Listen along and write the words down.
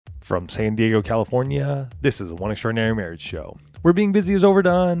From San Diego, California, this is a One Extraordinary Marriage show, where being busy is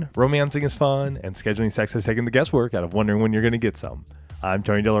overdone, romancing is fun, and scheduling sex has taken the guesswork out of wondering when you're going to get some. I'm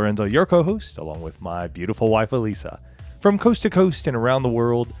Tony DeLorenzo, your co-host, along with my beautiful wife, Elisa. From coast to coast and around the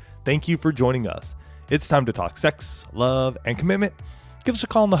world, thank you for joining us. It's time to talk sex, love, and commitment. Give us a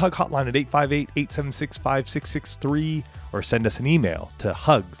call on the Hug hotline at 858-876-5663 or send us an email to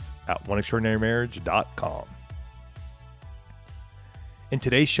hugs@oneextraordinarymarriage.com. In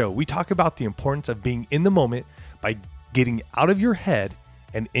today's show, we talk about the importance of being in the moment by getting out of your head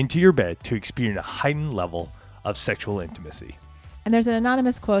and into your bed to experience a heightened level of sexual intimacy. And there's an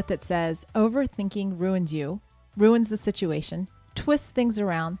anonymous quote that says, "Overthinking ruins you, ruins the situation, twists things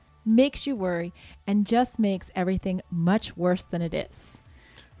around, makes you worry, and just makes everything much worse than it is."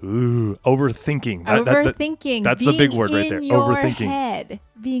 Ooh, overthinking. Overthinking. That's the big word right there. Overthinking.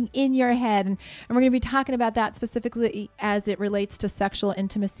 Being in your head. And we're going to be talking about that specifically as it relates to sexual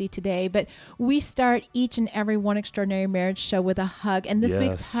intimacy today. But we start each and every One Extraordinary Marriage show with a hug. And this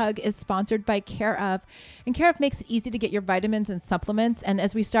week's hug is sponsored by Care Of. And Care Of makes it easy to get your vitamins and supplements. And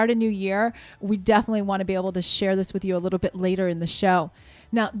as we start a new year, we definitely want to be able to share this with you a little bit later in the show.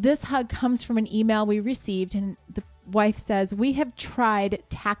 Now, this hug comes from an email we received, and the wife says, "We have tried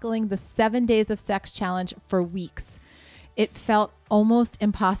tackling the 7 days of sex challenge for weeks. It felt almost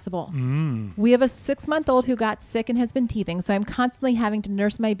impossible. We have a 6-month-old who got sick and has been teething, so I'm constantly having to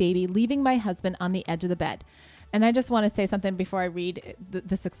nurse my baby, leaving my husband on the edge of the bed." And I just want to say something before I read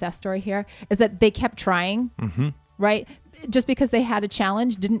the success story here, is that they kept trying, right? Just because they had a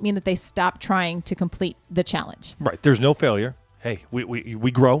challenge didn't mean that they stopped trying to complete the challenge. Right. There's no failure. Hey,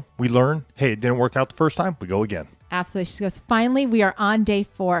 we grow, we learn. Hey, it didn't work out the first time. We go again. Absolutely. She goes, "Finally, we are on day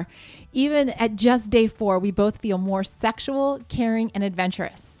 4. Even at just day 4, we both feel more sexual, caring, and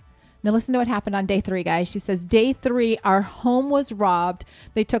adventurous." Now listen to what happened on day 3, guys. She says, "Day 3, our home was robbed.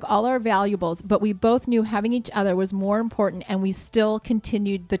 They took all our valuables, but we both knew having each other was more important, and we still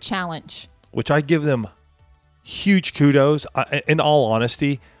continued the challenge." Which I give them huge kudos. In all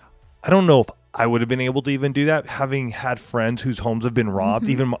honesty, I don't know if I would have been able to even do that, having had friends whose homes have been robbed.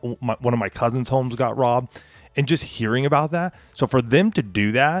 Even one of my cousin's homes got robbed, and just hearing about that. So for them to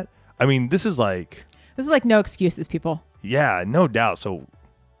do that, I mean, this is like no excuses, people. Yeah, no doubt. So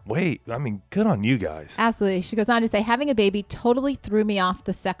wait, I mean, good on you guys. Absolutely. She goes on to say, "Having a baby totally threw me off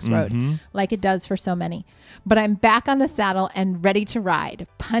the sex road, like it does for so many. But I'm back on the saddle and ready to ride,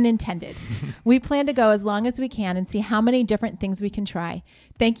 pun intended. We plan to go as long as we can and see how many different things we can try.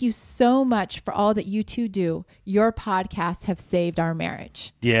 Thank you so much for all that you two do. Your podcasts have saved our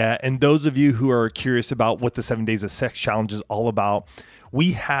marriage." Yeah, and those of you who are curious about what the 7 Days of Sex Challenge is all about,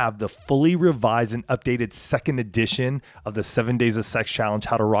 we have the fully revised and updated 2nd edition of the 7 Days of Sex Challenge,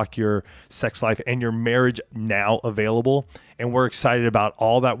 How to Rock Your Sex Life and Your Marriage, now available. And we're excited about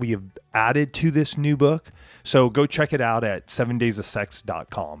all that we have added to this new book. So go check it out at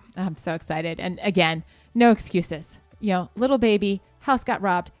 7daysofsex.com. I'm so excited. And again, no excuses. You know, little baby, house got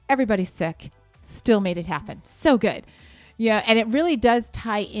robbed, everybody's sick, still made it happen. So good. Yeah. And it really does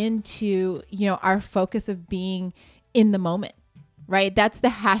tie into, our focus of being in the moment. Right? That's the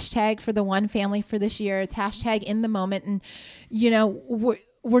hashtag for the One Family for this year. It's hashtag in the moment. And,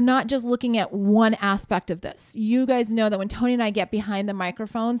 we're not just looking at one aspect of this. You guys know that when Tony and I get behind the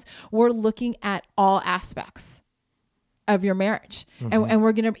microphones, we're looking at all aspects of your marriage. And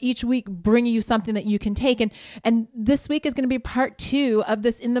we're going to each week bring you something that you can take. And this week is going to be part 2 of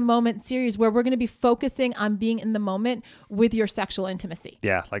this In the Moment series, where we're going to be focusing on being in the moment with your sexual intimacy.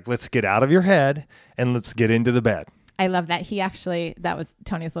 Yeah. Like, let's get out of your head and let's get into the bed. I love that. That was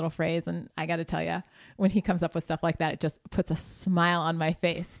Tony's little phrase. And I got to tell you, when he comes up with stuff like that, it just puts a smile on my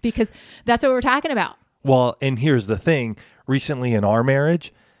face, because that's what we're talking about. Well, and here's the thing. Recently in our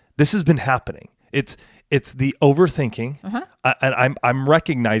marriage, this has been happening. It's the overthinking, and I'm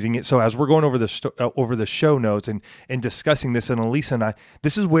recognizing it. So as we're going over the show notes and discussing this, and Elisa and I,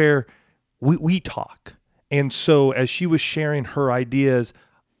 this is where we talk. And so as she was sharing her ideas,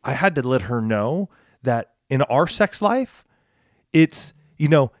 I had to let her know that in our sex life, it's,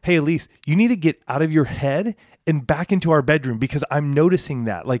 hey, Elise, you need to get out of your head and back into our bedroom, because I'm noticing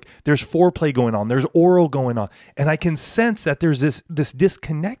that, like, there's foreplay going on, there's oral going on, and I can sense that there's this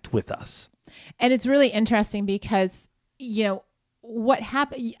disconnect with us. And it's really interesting because, what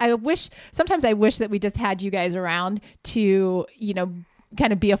happened, sometimes I wish that we just had you guys around to,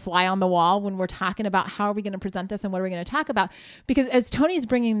 kind of be a fly on the wall when we're talking about how are we going to present this and what are we going to talk about. Because as Tony's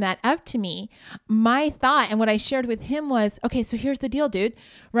bringing that up to me, my thought and what I shared with him was, okay, so here's the deal, dude,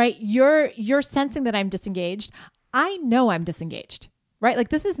 right? You're sensing that I'm disengaged. I know I'm disengaged, right? Like,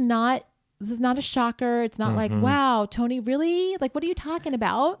 this is not This is not a shocker. It's not like, wow, Tony, really? Like, what are you talking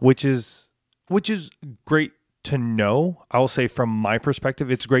about? Which is great to know. I'll say from my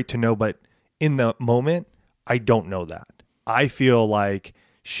perspective, it's great to know, but in the moment, I don't know that. I feel like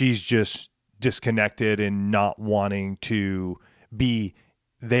she's just disconnected and not wanting to be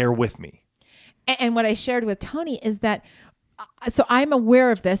there with me. And what I shared with Tony is that, so I'm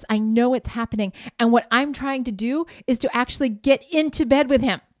aware of this. I know it's happening. And what I'm trying to do is to actually get into bed with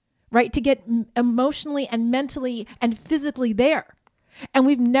him, right? To get emotionally and mentally and physically there. And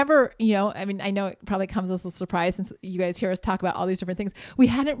we've never, I know it probably comes as a surprise since you guys hear us talk about all these different things. We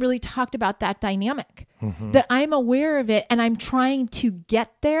hadn't really talked about that dynamic, that I'm aware of it and I'm trying to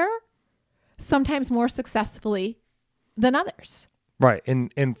get there, sometimes more successfully than others. Right.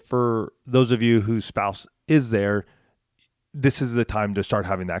 And for those of you whose spouse is there, this is the time to start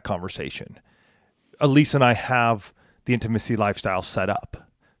having that conversation. Elise and I have the intimacy lifestyle set up.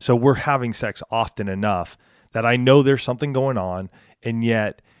 So we're having sex often enough that I know there's something going on. And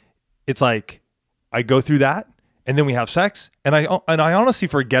yet it's like I go through that and then we have sex and I honestly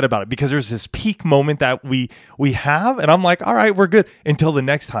forget about it because there's this peak moment that we have. And I'm like, all right, we're good until the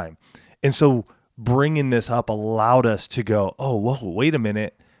next time. And so bringing this up allowed us to go, oh, whoa, wait a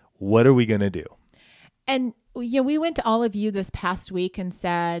minute. What are we going to do? And we went to all of you this past week and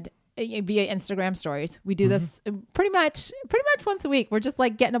said via Instagram stories, we do this pretty much once a week. We're just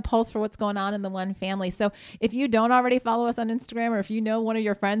like getting a pulse for what's going on in the one family. So if you don't already follow us on Instagram, or if you know one of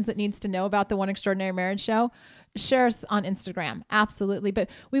your friends that needs to know about the One Extraordinary Marriage Show, share us on Instagram. Absolutely. But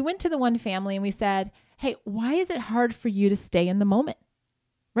we went to the one family and we said, hey, why is it hard for you to stay in the moment?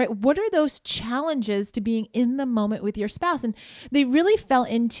 Right? What are those challenges to being in the moment with your spouse? And they really fell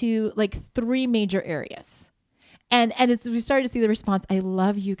into like three major areas. And as we started to see the response, I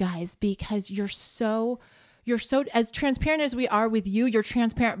love you guys because you're so as transparent as we are with you, you're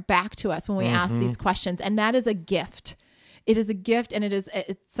transparent back to us when we ask these questions. And that is a gift. It is a gift and it's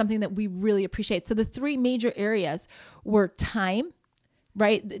something that we really appreciate. So the three major areas were time,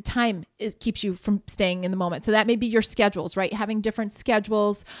 right? Time keeps you from staying in the moment. So that may be your schedules, right? Having different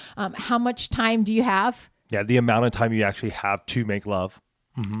schedules. How much time do you have? Yeah, the amount of time you actually have to make love.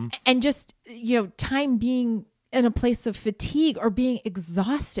 And just, time being in a place of fatigue or being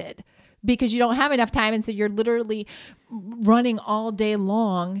exhausted because you don't have enough time. And so you're literally running all day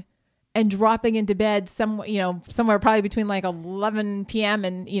long and dropping into bed somewhere probably between like 11 p.m.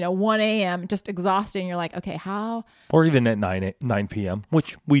 and, 1 a.m. just exhausted. And you're like, okay, how? Or even at 9 p.m.,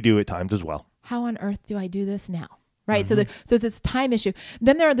 which we do at times as well. How on earth do I do this now? Right. So it's this time issue.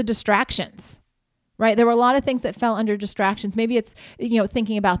 Then there are the distractions. Right. There were a lot of things that fell under distractions. Maybe it's,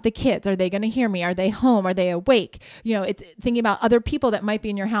 thinking about the kids. Are they going to hear me? Are they home? Are they awake? It's thinking about other people that might be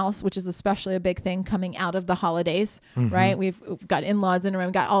in your house, which is especially a big thing coming out of the holidays. Right. We've got in-laws in the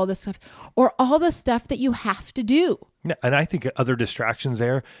room, got all this stuff or all the stuff that you have to do. Yeah, and I think other distractions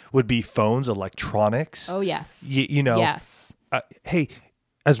there would be phones, electronics. Oh, yes. Yes. Hey,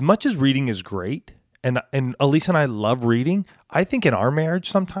 as much as reading is great, and Elise and I love reading, I think in our marriage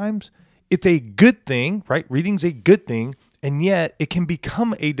sometimes it's a good thing, right? Reading's a good thing. And yet it can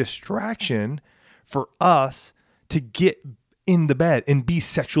become a distraction for us to get in the bed and be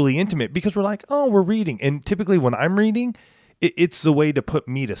sexually intimate because we're like, oh, we're reading. And typically when I'm reading, it's the way to put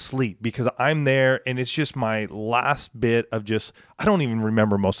me to sleep because I'm there and it's just my last bit of I don't even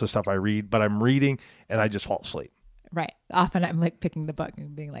remember most of the stuff I read, but I'm reading and I just fall asleep. Right. Often I'm like picking the book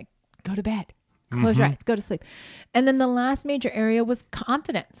and being like, go to bed, close your eyes, go to sleep. And then the last major area was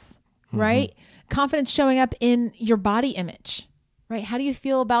confidence. Right? Confidence showing up in your body image, right? How do you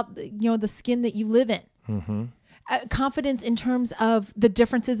feel about, the skin that you live in? Confidence in terms of the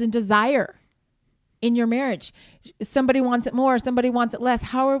differences in desire in your marriage. Somebody wants it more, somebody wants it less.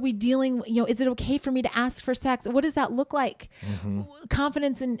 How are we dealing? Is it okay for me to ask for sex? What does that look like?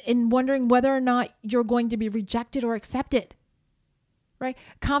 Confidence in wondering whether or not you're going to be rejected or accepted, right?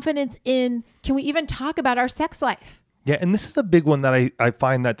 Confidence in, can we even talk about our sex life? Yeah, and this is a big one that I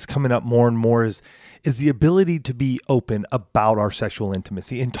find that's coming up more and more is the ability to be open about our sexual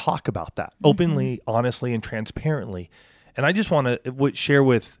intimacy and talk about that openly, honestly, and transparently. And I just want to share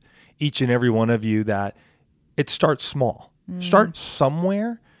with each and every one of you that it starts small. Start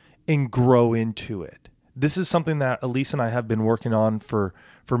somewhere and grow into it. This is something that Elise and I have been working on for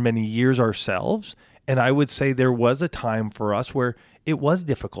many years ourselves. And I would say there was a time for us where it was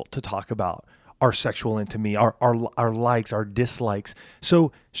difficult to talk about our sexual intimacy, our likes, our dislikes.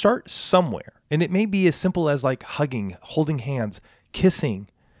 So start somewhere. And it may be as simple as like hugging, holding hands, kissing,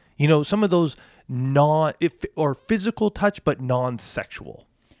 some of those or physical touch, but non-sexual.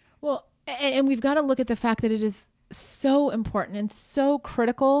 Well, and we've got to look at the fact that it is so important and so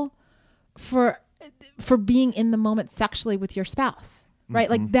critical for being in the moment sexually with your spouse, right?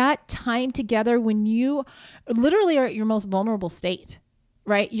 Like that time together when you literally are at your most vulnerable state,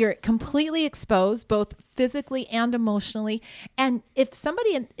 right? You're completely exposed, both physically and emotionally. And if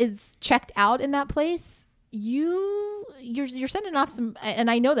somebody is checked out in that place, you're sending off some, and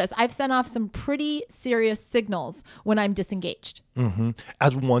I know this, I've sent off some pretty serious signals when I'm disengaged.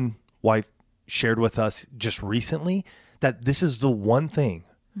 As one wife shared with us just recently, that this is the one thing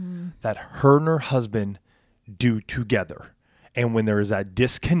that her and her husband do together. And when there is that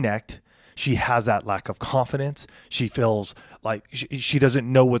disconnect, she has that lack of confidence. She feels like she doesn't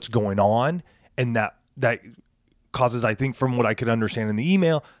know what's going on. And that causes, I think, from what I could understand in the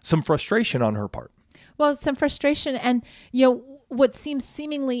email, some frustration on her part. Well, some frustration and, what seems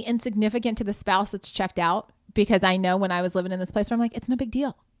seemingly insignificant to the spouse that's checked out, because I know when I was living in this place where I'm like, it's no big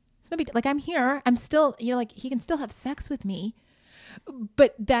deal. It's no big deal. Like, I'm here. I'm still, like, he can still have sex with me.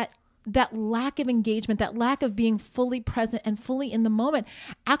 But that lack of engagement, that lack of being fully present and fully in the moment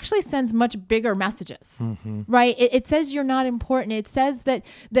actually sends much bigger messages, right? It says you're not important. It says that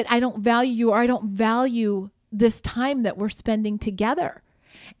I don't value you, or I don't value this time that we're spending together.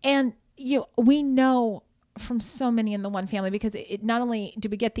 And we know from so many in the One Family, because it not only do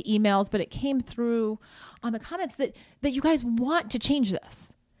we get the emails, but it came through on the comments that you guys want to change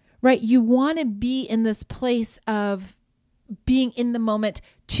this, right? You want to be in this place of being in the moment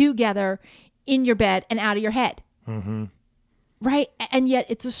together in your bed and out of your head, right? And yet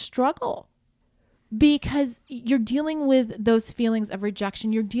it's a struggle because you're dealing with those feelings of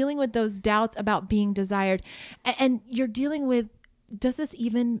rejection. You're dealing with those doubts about being desired, and you're dealing with, does this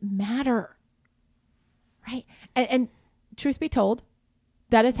even matter? Right. And truth be told,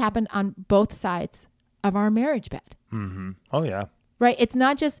 that has happened on both sides of our marriage bed. Oh yeah. Right. It's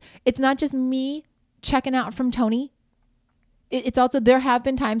not just me checking out from Tony. It's also, there have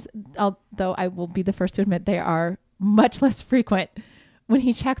been times, although I will be the first to admit they are much less frequent, when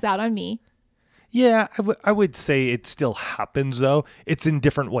he checks out on me. Yeah, I would say it still happens, though. It's in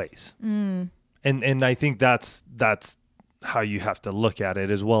different ways. And I think that's how you have to look at it,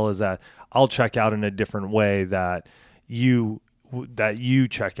 as well as that I'll check out in a different way that you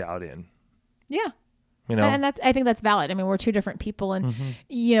check out in. Yeah. And I think that's valid. I mean, we're two different people, and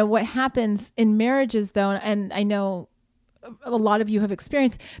what happens in marriages, though, and I know a lot of you have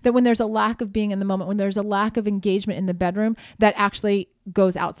experienced that when there's a lack of being in the moment, when there's a lack of engagement in the bedroom, that actually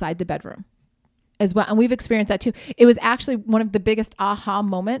goes outside the bedroom as well. And we've experienced that too. It was actually one of the biggest aha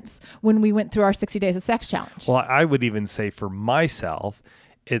moments when we went through our 60 days of sex challenge. Well, I would even say for myself,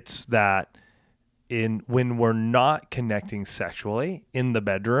 it's that when we're not connecting sexually in the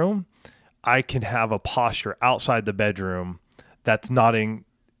bedroom, I can have a posture outside the bedroom that's not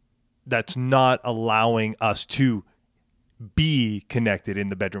allowing us to be connected in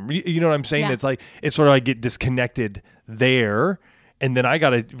the bedroom. You know what I'm saying? Yeah. It's sort of, I get disconnected there. And then I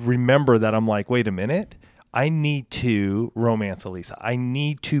got to remember that I'm like, wait a minute, I need to romance Elisa. I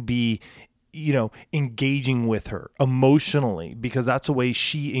need to be, engaging with her emotionally, because that's the way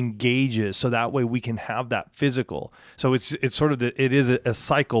she engages. So that way we can have that physical. So it's sort of it is a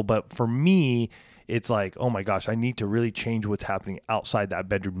cycle. But for me, it's like, oh my gosh, I need to really change what's happening outside that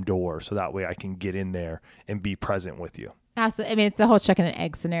bedroom door. So that way I can get in there and be present with you. Absolutely. I mean, it's the whole chicken and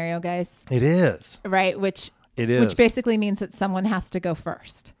egg scenario, guys. It is. Right. Which is. Basically means that someone has to go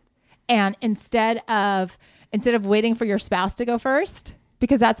first. And instead of waiting for your spouse to go first,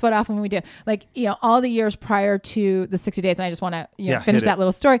 because that's what often we do, like, all the years prior to the 60 days, and I just want to finish that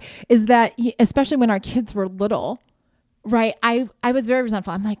little story, is that especially when our kids were little, right, I was very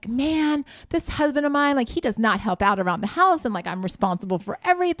resentful. I'm like, man, this husband of mine, like, he does not help out around the house, and like, I'm responsible for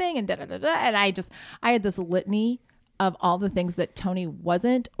everything, and and I had this litany of all the things that Tony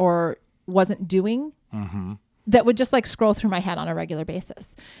wasn't doing that would just like scroll through my head on a regular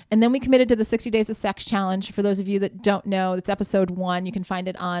basis. And then we committed to the 60 Days of Sex Challenge. For those of you that don't know, it's episode 1. You can find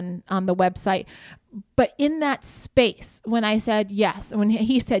it on the website. But in that space, when I said yes, and when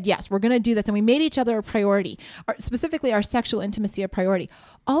he said yes, we're going to do this, and we made each other a priority, specifically our sexual intimacy a priority,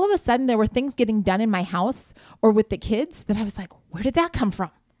 all of a sudden there were things getting done in my house or with the kids that I was like, where did that come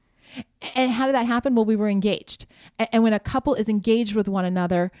from? And how did that happen? Well, we were engaged. And when a couple is engaged with one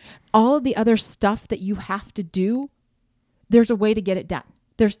another, all of the other stuff that you have to do, there's a way to get it done.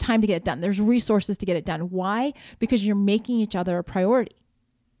 There's time to get it done. There's resources to get it done. Why? Because you're making each other a priority,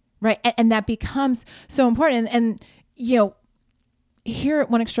 right? And that becomes so important. And here at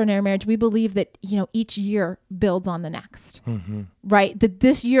One Extraordinary Marriage, we believe that, each year builds on the next, right? That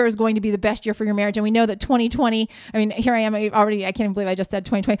this year is going to be the best year for your marriage. And we know that 2020, I mean, here I am already, I can't even believe I just said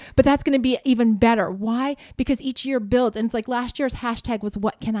 2020, but that's going to be even better. Why? Because each year builds. And it's like last year's hashtag was,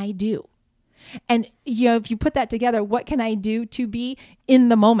 what can I do? And, if you put that together, what can I do to be in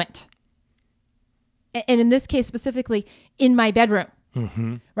the moment? And in this case, specifically in my bedroom,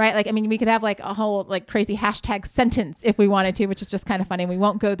 right? Like, we could have like a whole like crazy hashtag sentence if we wanted to, which is just kind of funny. We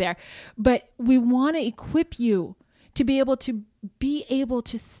won't go there, but we want to equip you to be able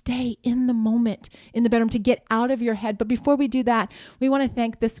to stay in the moment in the bedroom, to get out of your head. But before we do that, we want to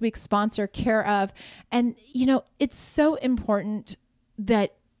thank this week's sponsor, Care of. And, it's so important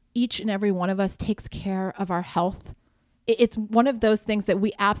that each and every one of us takes care of our health. It's one of those things that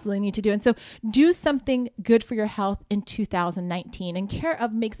we absolutely need to do. And so do something good for your health in 2019. And Care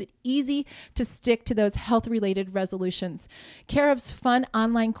of makes it easy to stick to those health-related resolutions. Care of's fun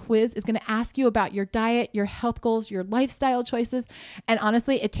online quiz is going to ask you about your diet, your health goals, your lifestyle choices. And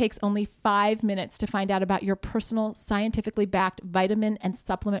honestly, it takes only 5 minutes to find out about your personal, scientifically backed vitamin and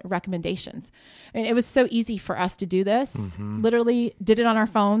supplement recommendations. And it was so easy for us to do this. Literally did it on our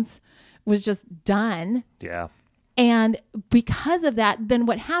phones, was just done. Yeah. And because of that, then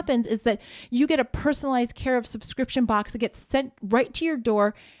what happens is that you get a personalized Care of subscription box that gets sent right to your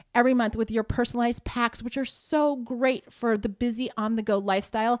door every month with your personalized packs, which are so great for the busy on-the-go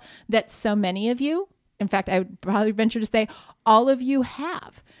lifestyle that so many of you, in fact, I would probably venture to say all of you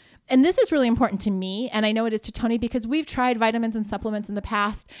have. And this is really important to me, and I know it is to Tony, because we've tried vitamins and supplements in the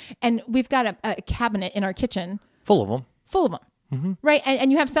past, and we've got a cabinet in our kitchen full of them. Right.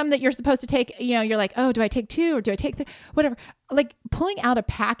 And you have some that you're supposed to take, you're like, oh, do I take 2 or do I take 3? Whatever. Like pulling out a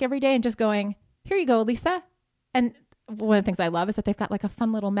pack every day and just going, here you go, Lisa. And one of the things I love is that they've got like a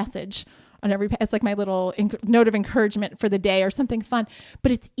fun little message on every, it's like my little note of encouragement for the day or something fun,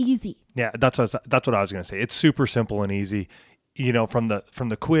 but it's easy. Yeah, that's what I was going to say. It's super simple and easy. From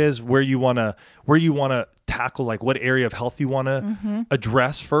the quiz, where you want to tackle, like what area of health you want to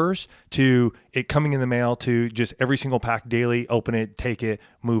address first, to it coming in the mail, to just every single pack daily, open it, take it,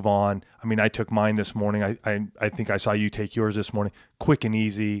 move on. I took mine this morning. I think I saw you take yours this morning. Quick and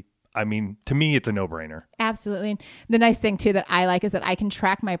easy. To me, it's a no-brainer. Absolutely. And the nice thing too that I like is that I can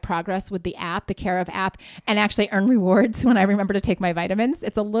track my progress with the app, the Care of app, and actually earn rewards when I remember to take my vitamins.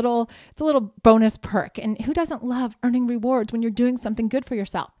 It's a little bonus perk. And who doesn't love earning rewards when you're doing something good for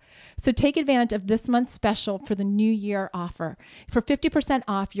yourself? So take advantage of this month's special for the New Year offer. For 50%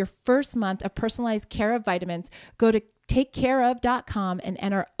 off your first month of personalized Care of vitamins, go to takecareof.com and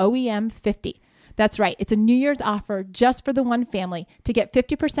enter OEM50. That's right. It's a New Year's offer just for the one family. To get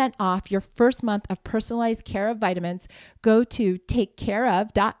 50% off your first month of personalized Care of vitamins, go to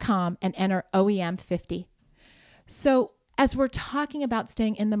takecareof.com and enter OEM50. So as we're talking about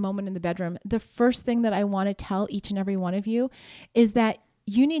staying in the moment in the bedroom, the first thing that I want to tell each and every one of you is that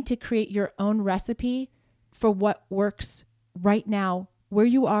you need to create your own recipe for what works right now, where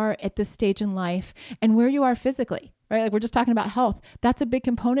you are at this stage in life and where you are physically. Right? Like we're just talking about health. That's a big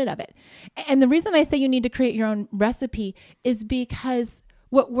component of it. And the reason I say you need to create your own recipe is because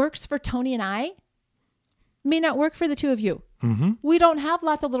what works for Tony and I may not work for the two of you. We don't have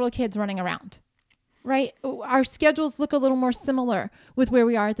lots of little kids running around, right? Our schedules look a little more similar with where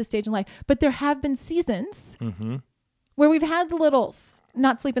we are at this stage in life, but there have been seasons where we've had the littles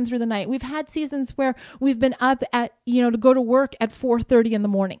not sleeping through the night. We've had seasons where we've been up at, to go to work at 4:30 in the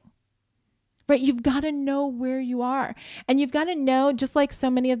morning. Right? You've got to know where you are. And you've got to know, just like so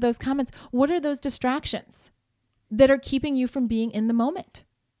many of those comments, what are those distractions that are keeping you from being in the moment?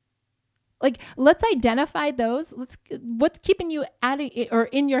 Like, let's identify those. What's keeping you out of or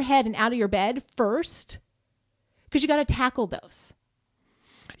in your head and out of your bed first? Because you got to tackle those.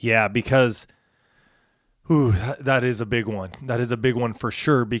 Yeah, because that is a big one. That is a big one for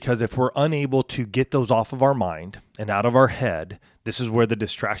sure, because if we're unable to get those off of our mind and out of our head, this is where the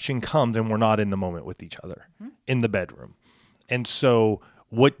distraction comes and we're not in the moment with each other in the bedroom. And so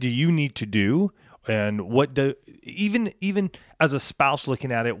what do you need to do? And even as a spouse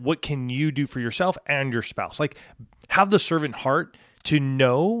looking at it, what can you do for yourself and your spouse? Like, have the servant heart to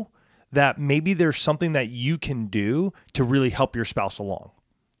know that maybe there's something that you can do to really help your spouse along.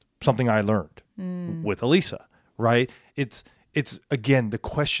 Something I learned with Elisa, right? It's again, the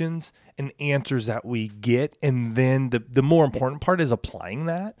questions and answers that we get. And then the more important part is applying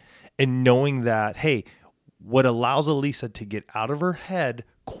that and knowing that, hey, what allows Elisa to get out of her head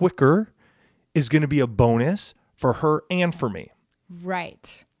quicker is going to be a bonus for her and for me.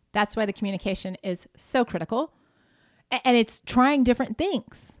 Right. That's why the communication is so critical. And it's trying different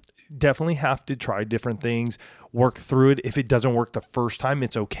things. Definitely have to try different things, work through it. If it doesn't work the first time,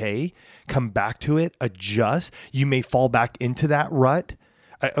 it's okay. Come back to it, adjust. You may fall back into that rut.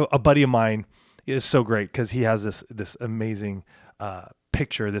 A buddy of mine is so great because he has this amazing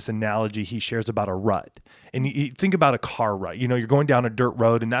picture, this analogy he shares about a rut. And you think about a car rut. You know, you're going down a dirt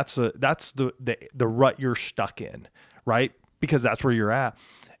road, and that's the rut you're stuck in, right? Because that's where you're at.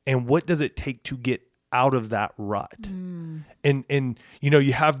 And what does it take to get out of that rut? And you know,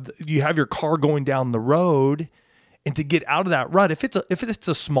 you have your car going down the road, and to get out of that rut, if it's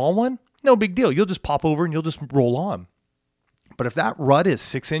a small one, no big deal. You'll just pop over and you'll just roll on. But if that rut is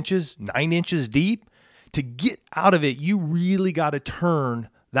 6 inches, 9 inches deep, to get out of it, you really got to turn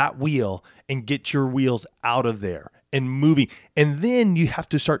that wheel and get your wheels out of there and moving. And then you have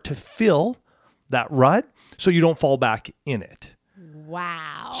to start to fill that rut so you don't fall back in it.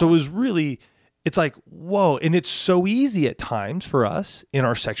 Wow. So it's like, whoa. And it's so easy at times for us in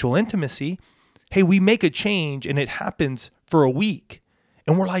our sexual intimacy. Hey, we make a change and it happens for a week.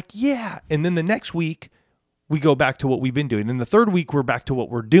 And we're like, yeah. And then the next week, we go back to what we've been doing. And the third week, we're back to what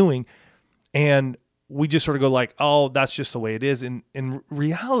we're doing. And we just sort of go like, oh, that's just the way it is. And in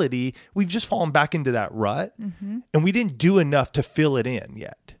reality, we've just fallen back into that rut, and we didn't do enough to fill it in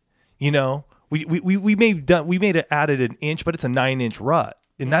yet. You know, we added an inch, but it's a 9-inch rut,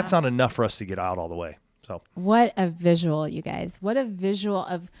 and that's not enough for us to get out all the way. So what a visual, you guys! What a visual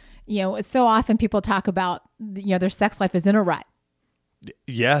of, you know, so often people talk about, you know, their sex life is in a rut.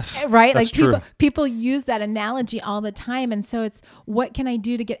 Yes. Right. That's like people use that analogy all the time. And so it's, what can I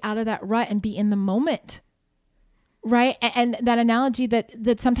do to get out of that rut and be in the moment? Right. And that analogy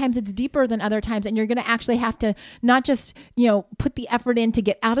that sometimes it's deeper than other times. And you're going to actually have to not just, you know, put the effort in to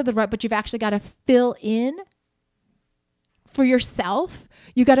get out of the rut, but you've actually got to fill in for yourself.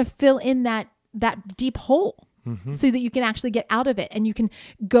 You got to fill in that deep hole. So that you can actually get out of it and you can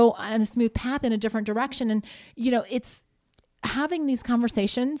go on a smooth path in a different direction. And, you know, having these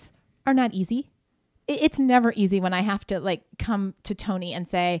conversations are not easy. It's never easy when I have to like come to Tony and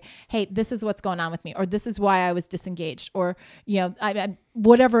say, hey, this is what's going on with me, or this is why I was disengaged, or, you know, I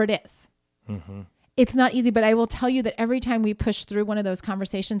whatever it is. It's not easy, but I will tell you that every time we push through one of those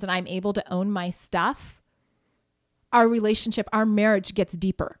conversations and I'm able to own my stuff, our relationship, our marriage gets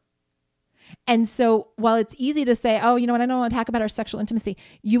deeper. And so while it's easy to say, oh, you know what, I don't want to talk about our sexual intimacy,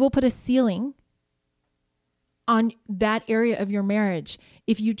 you will put a ceiling on that area of your marriage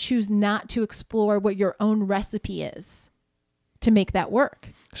if you choose not to explore what your own recipe is to make that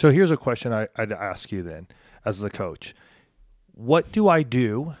work. So here's a question I'd ask you then as the coach. What do I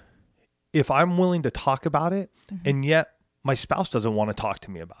do if I'm willing to talk about it and yet my spouse doesn't want to talk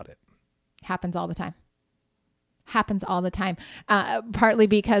to me about it? Happens all the time. Partly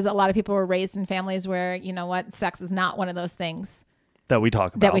because a lot of people were raised in families where, you know what, sex is not one of those things that we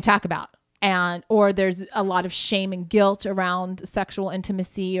talk about. Or there's a lot of shame and guilt around sexual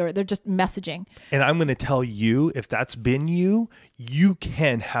intimacy, or they're just messaging. And I'm going to tell you, if that's been you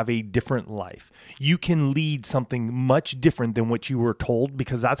can have a different life. You can lead something much different than what you were told,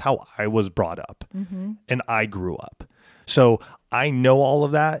 because that's how I was brought up and I grew up. So I know all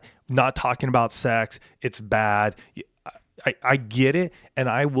of that. Not talking about sex, it's bad. I get it. And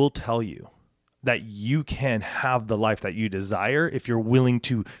I will tell you that you can have the life that you desire if you're willing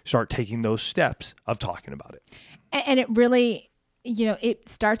to start taking those steps of talking about it. And it really, you know, it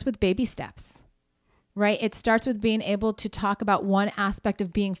starts with baby steps, right? It starts with being able to talk about one aspect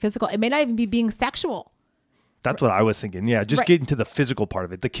of being physical. It may not even be being sexual. That's what I was thinking. Yeah, just get into the physical part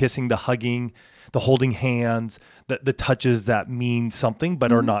of it. The kissing, the hugging, the holding hands, the touches that mean something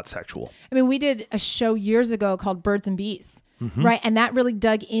but are not sexual. I mean, we did a show years ago called Birds and Bees, right? And that really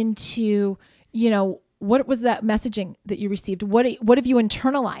dug into, you know, what was that messaging that you received? What have you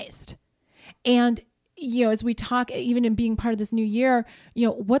internalized? And, you know, as we talk, even in being part of this new year, you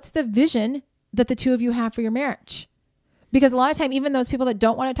know, what's the vision that the two of you have for your marriage? Because a lot of time, even those people that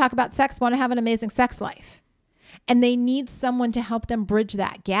don't want to talk about sex want to have an amazing sex life. And they need someone to help them bridge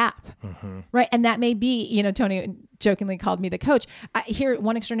that gap, right? And that may be, you know, Tony jokingly called me the coach. Here at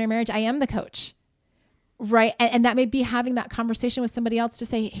One Extraordinary Marriage, I am the coach, right? And that may be having that conversation with somebody else to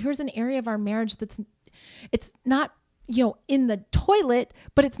say, here's an area of our marriage it's not, you know, in the toilet,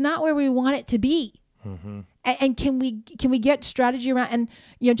 but it's not where we want it to be. And can we get strategy around, and,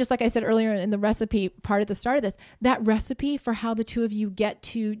 you know, just like I said earlier in the recipe part at the start of this, that recipe for how the two of you get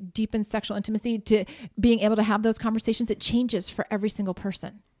to deepen sexual intimacy, to being able to have those conversations, it changes for every single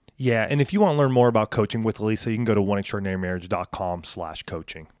person. Yeah. And if you want to learn more about coaching with Elisa, you can go to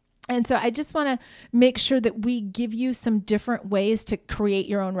oneextraordinarymarriage.com/coaching. And so I just want to make sure that we give you some different ways to create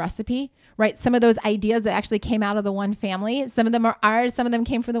your own recipe, right? Some of those ideas that actually came out of the one family, some of them are ours, some of them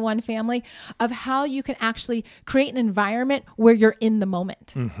came from the one family, of how you can actually create an environment where you're in the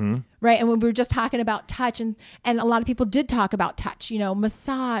moment, right? And when we were just talking about touch, and a lot of people did talk about touch,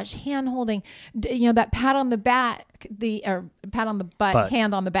 massage, hand holding, that pat on the back, or pat on the butt,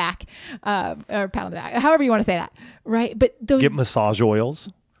 hand on the back, or pat on the back, however you want to say that, right? But those get massage oils.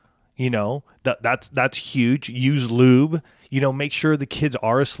 That's huge. Use lube. Make sure the kids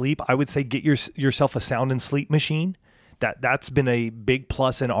are asleep. I would say get yourself a sound and sleep machine. That's been a big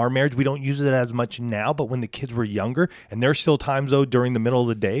plus in our marriage. We don't use it as much now, but when the kids were younger, and there's still times though during the middle of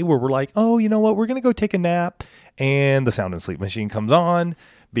the day where we're like, oh, you know what, we're gonna go take a nap, and the sound and sleep machine comes on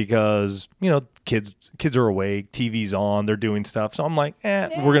because kids are awake, TV's on, they're doing stuff. So I'm like,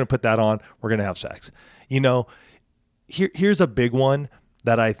 we're gonna put that on. We're gonna have sex. Here's a big one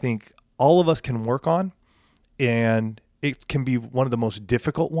that I think all of us can work on, and it can be one of the most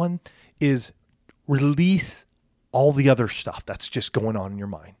difficult one, is release all the other stuff that's just going on in your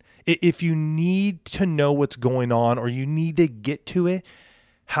mind. If you need to know what's going on or you need to get to it,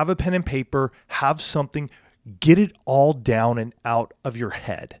 have a pen and paper, have something, get it all down and out of your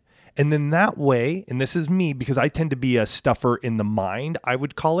head. And then that way, and this is me because I tend to be a stuffer in the mind, I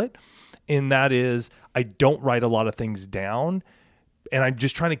would call it, and that is I don't write a lot of things down. And I'm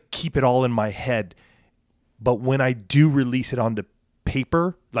just trying to keep it all in my head. But when I do release it onto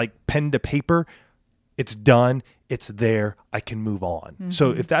paper, like pen to paper, it's done. It's there. I can move on. Mm-hmm.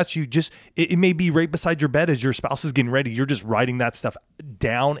 So if that's you, it may be right beside your bed as your spouse is getting ready. You're just writing that stuff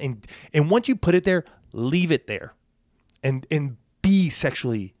down. And once you put it there, leave it there and be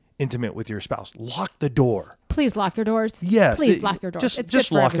sexually intimate with your spouse. Lock the door. Please lock your doors. Yes. Please lock your doors. It's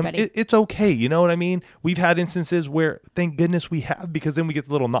just lock them. It's okay. You know what I mean? We've had instances where, thank goodness we have, because then we get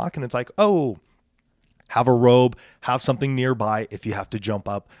the little knock and it's like, oh, have a robe, have something nearby. If you have to jump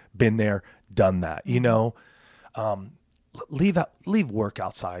up, been there, done that, leave work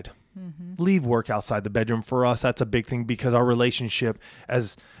outside. Mm-hmm. Leave work outside the bedroom. For us, that's a big thing because our relationship,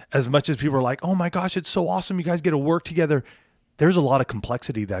 as much as people are like, oh my gosh, it's so awesome, you guys get to work together, there's a lot of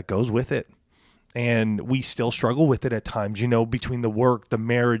complexity that goes with it. And we still struggle with it at times, between the work, the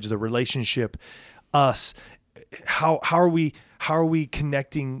marriage, the relationship, us. How are we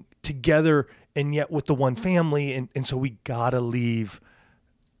connecting together and yet with the one family? And so we gotta leave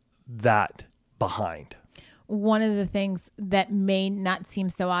that behind. One of the things that may not seem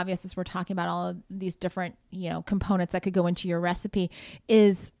so obvious as we're talking about all of these different, components that could go into your recipe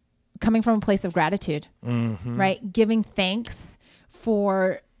is coming from a place of gratitude, right? Giving thanks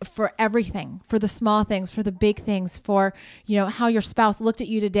for everything, for the small things, for the big things, for, how your spouse looked at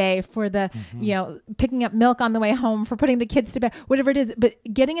you today, for the, picking up milk on the way home, for putting the kids to bed, whatever it is. But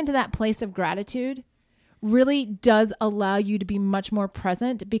getting into that place of gratitude really does allow you to be much more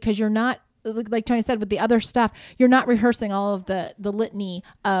present because you're not, like Tony said, with the other stuff, you're not rehearsing all of the litany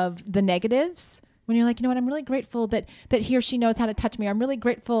of the negatives. When you're like, I'm really grateful that he or she knows how to touch me. I'm really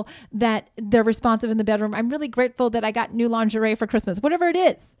grateful that they're responsive in the bedroom. I'm really grateful that I got new lingerie for Christmas, whatever it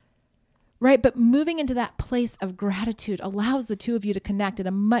is, right? But moving into that place of gratitude allows the two of you to connect at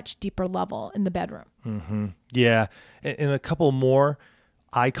a much deeper level in the bedroom. Mm-hmm. Yeah. And a couple more,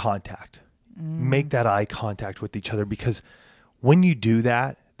 eye contact. Make that eye contact with each other, because when you do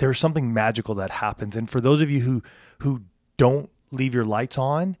that, there's something magical that happens. And for those of you who don't leave your lights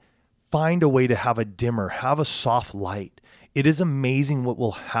on, find a way to have a dimmer, have a soft light. It is amazing what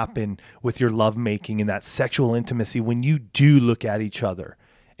will happen with your lovemaking and that sexual intimacy when you do look at each other.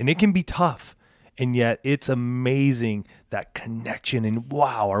 And it can be tough. And yet it's amazing, that connection. And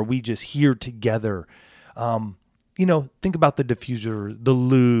wow, are we just here together? Think about the diffuser, the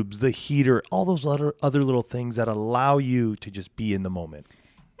lubes, the heater, all those other little things that allow you to just be in the moment.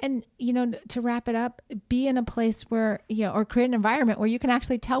 And, to wrap it up, be in a place where, or create an environment where you can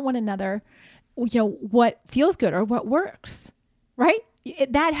actually tell one another, what feels good or what works, right?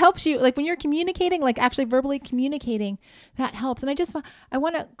 That helps you. Like when you're communicating, like actually verbally communicating, that helps. And I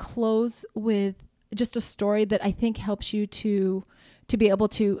want to close with just a story that I think helps you to be able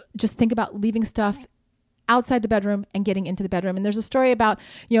to just think about leaving stuff outside the bedroom and getting into the bedroom. And there's a story about,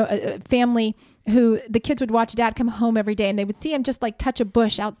 a family who the kids would watch dad come home every day and they would see him just like touch a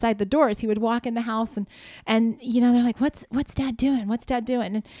bush outside the door as he would walk in the house. And they're like, what's dad doing? What's dad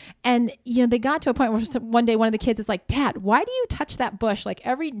doing? And they got to a point where one day one of the kids is like, Dad, why do you touch that bush? Like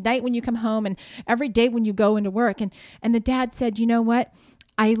every night when you come home and every day when you go into work. And the dad said, you know what?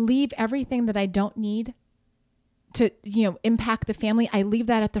 I leave everything that I don't need to, impact the family. I leave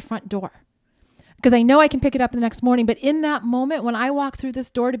that at the front door. because I know I can pick it up the next morning. But in that moment, when I walk through this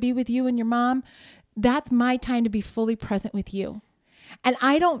door to be with you and your mom, that's my time to be fully present with you. And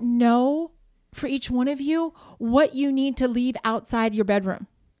I don't know for each one of you what you need to leave outside your bedroom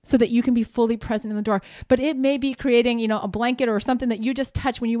so that you can be fully present in the door. But it may be creating, a blanket or something that you just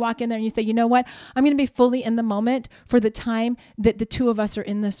touch when you walk in there and you say, you know what, I'm going to be fully in the moment for the time that the two of us are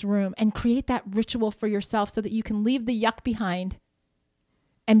in this room, and create that ritual for yourself so that you can leave the yuck behind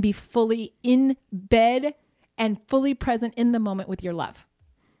and be fully in bed and fully present in the moment with your love.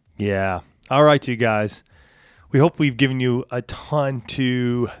 Yeah. All right, you guys. We hope we've given you a ton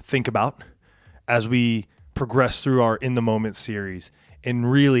to think about as we progress through our In the Moment series,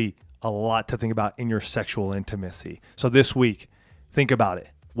 and really a lot to think about in your sexual intimacy. So this week, think about it.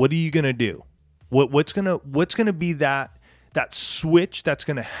 What are you going to do? What's going to be that switch that's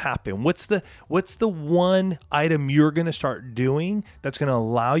going to happen? What's the one item you're going to start doing that's going to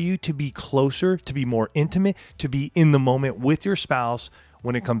allow you to be closer, to be more intimate, to be in the moment with your spouse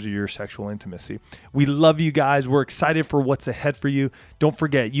when it comes to your sexual intimacy? We love you guys. We're excited for what's ahead for you. Don't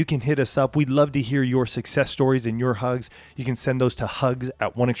forget, you can hit us up. We'd love to hear your success stories and your hugs. You can send those to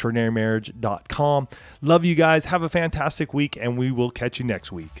hugs@oneextraordinarymarriage.com. Love you guys. Have a fantastic week, and we will catch you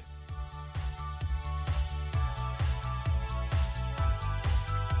next week.